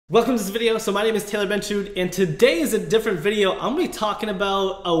Welcome to this video. So my name is Taylor Benchud, and today is a different video. I'm gonna be talking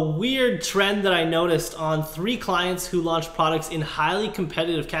about a weird trend that I noticed on 3 clients who launched products in highly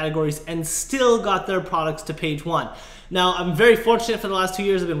competitive categories and still got their products to page 1. Now, I'm very fortunate for the last 2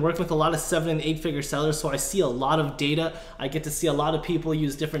 years. I've been working with a lot of 7- and 8-figure sellers, so I see a lot of data. I get to see a lot of people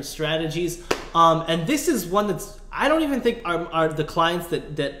use different strategies. And this is one that's, I don't even think are the clients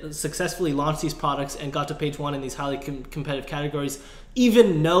that successfully launched these products and got to page 1 in these highly competitive categories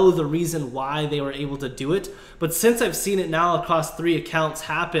even know the reason why they were able to do it. But since I've seen it now across 3 accounts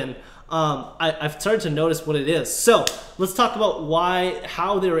happen, I've started to notice what it is. So let's talk about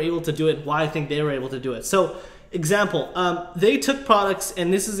how they were able to do it, why I think they were able to do it. So example, they took products,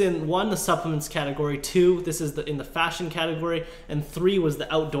 and this is in 1, the supplements category, 2, this is in the fashion category, and 3 was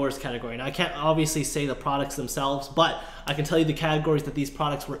the outdoors category. Now I can't obviously say the products themselves, but I can tell you the categories that these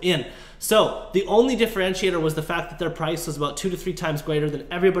products were in. So the only differentiator was the fact that their price was about 2 to 3 times greater than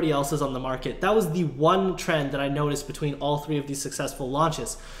everybody else's on the market. That was the one trend that I noticed between all 3 of these successful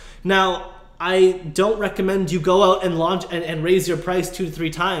launches. Now, I don't recommend you go out and launch and raise your price 2 to 3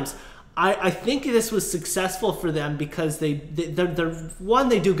 times. I think this was successful for them because they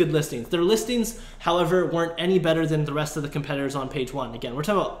do good listings. Their listings, however, weren't any better than the rest of the competitors on page 1. Again, we're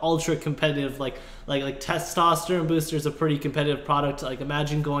talking about ultra competitive, like testosterone booster is a pretty competitive product. Like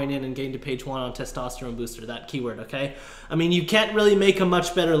imagine going in and getting to page 1 on testosterone booster, that keyword, okay? I mean, you can't really make a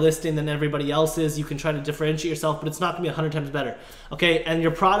much better listing than everybody else's. You can try to differentiate yourself, but it's not gonna be 100 times better, okay? And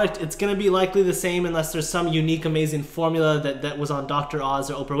your product, it's gonna be likely the same unless there's some unique, amazing formula that was on Dr.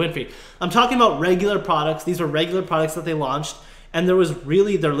 Oz or Oprah Winfrey. I'm talking about regular products. These were regular products that they launched, and their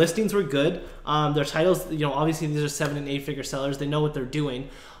listings were good. Their titles, obviously these are 7- and 8-figure sellers. They know what they're doing.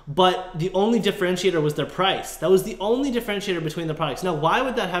 But the only differentiator was their price. That was the only differentiator between the products. Now, why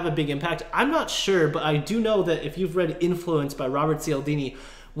would that have a big impact? I'm not sure, but I do know that if you've read Influence by Robert Cialdini,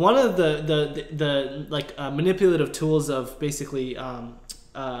 one of the manipulative tools of basically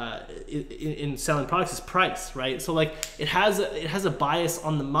in selling products is price, right? So like it has a bias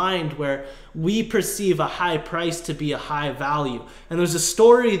on the mind where we perceive a high price to be a high value. And there's a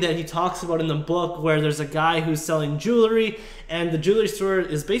story that he talks about in the book where there's a guy who's selling jewelry, and the jewelry store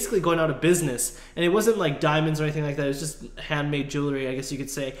is basically going out of business. And it wasn't like diamonds or anything like that. It was just handmade jewelry, I guess you could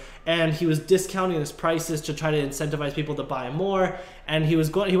say. And he was discounting his prices to try to incentivize people to buy more. And he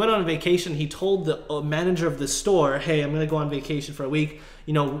went on vacation. He told the manager of the store, hey, I'm gonna go on vacation for a week.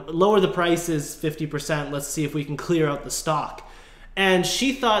 Lower the prices 50%. Let's see if we can clear out the stock. And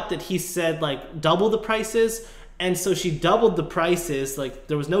she thought that he said like double the prices. And so she doubled the prices, like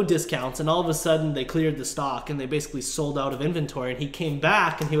there was no discounts, and all of a sudden they cleared the stock and they basically sold out of inventory. And he came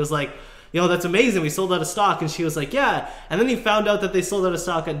back and he was like, that's amazing, we sold out of stock. And she was like, yeah. And then he found out that they sold out of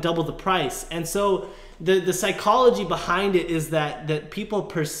stock at double the price. And so the psychology behind it is that people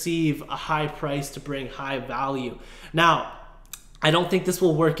perceive a high price to bring high value. Now, I don't think this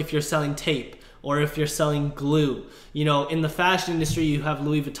will work if you're selling tape or if you're selling glue. In the fashion industry, you have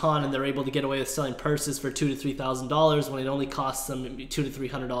Louis Vuitton, and they're able to get away with selling purses for $2,000 to $3,000 when it only costs them $200 to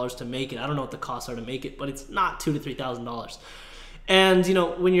 $300 to make it. I don't know what the costs are to make it, but it's not $2,000 to $3,000. And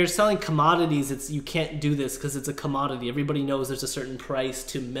when you're selling commodities, you can't do this because it's a commodity. Everybody knows there's a certain price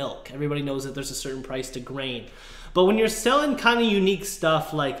to milk. Everybody knows that there's a certain price to grain. But when you're selling kind of unique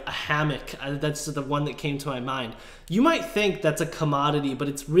stuff like a hammock, that's the one that came to my mind. You might think that's a commodity, but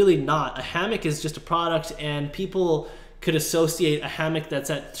it's really not. A hammock is just a product, and people could associate a hammock that's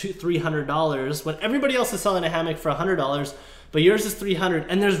at $300 when everybody else is selling a hammock for $100, but yours is $300,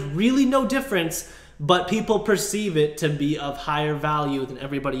 and there's really no difference, but people perceive it to be of higher value than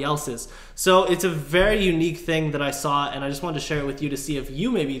everybody else's. So it's a very unique thing that I saw, and I just wanted to share it with you to see if you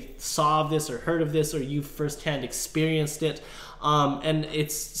maybe saw this or heard of this, or you firsthand experienced it. And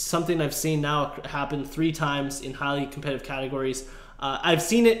it's something I've seen now happen 3 times in highly competitive categories. I've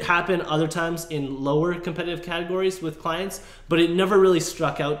seen it happen other times in lower competitive categories with clients, but it never really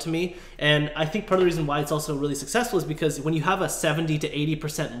struck out to me. And I think part of the reason why it's also really successful is because when you have a 70 to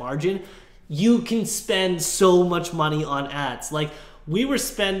 80% margin, you can spend so much money on ads. Like we were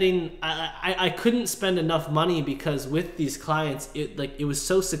spending, I couldn't spend enough money because with these clients, it was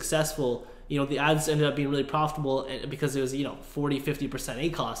so successful. The ads ended up being really profitable because it was, 40–50%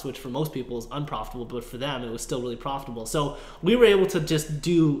 ACoS, which for most people is unprofitable, but for them, it was still really profitable. So we were able to just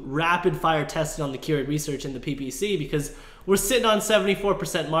do rapid fire testing on the keyword research and the PPC because we're sitting on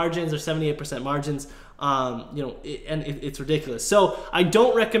 74% margins or 78% margins. It's ridiculous. So I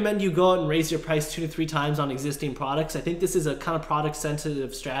don't recommend you go out and raise your price 2 to 3 times on existing products. I think this is a kind of product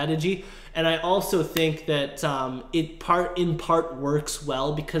sensitive strategy. And I also think that it in part works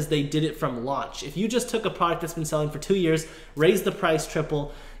well because they did it from launch. If you just took a product that's been selling for 2 years, raised the price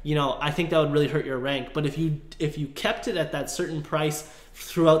triple, you know, I think that would really hurt your rank. But if you kept it at that certain price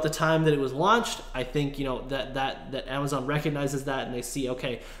throughout the time that it was launched, I think, you know, that Amazon recognizes that, and they see,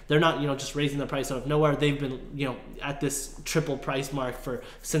 okay, they're not, you know, just raising the price out of nowhere. They've been, you know, at this triple price mark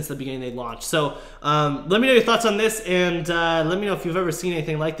since the beginning they launched. So let me know your thoughts on this, and let me know if you've ever seen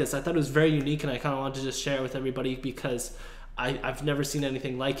anything like this. I thought it was very unique, and I kind of wanted to just share it with everybody because I've never seen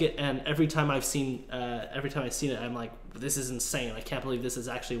anything like it, and every time I've seen it, I'm like, this is insane. I can't believe this is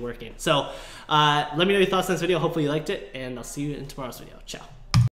actually working. So let me know your thoughts on this video. Hopefully you liked it, and I'll see you in tomorrow's video. Ciao.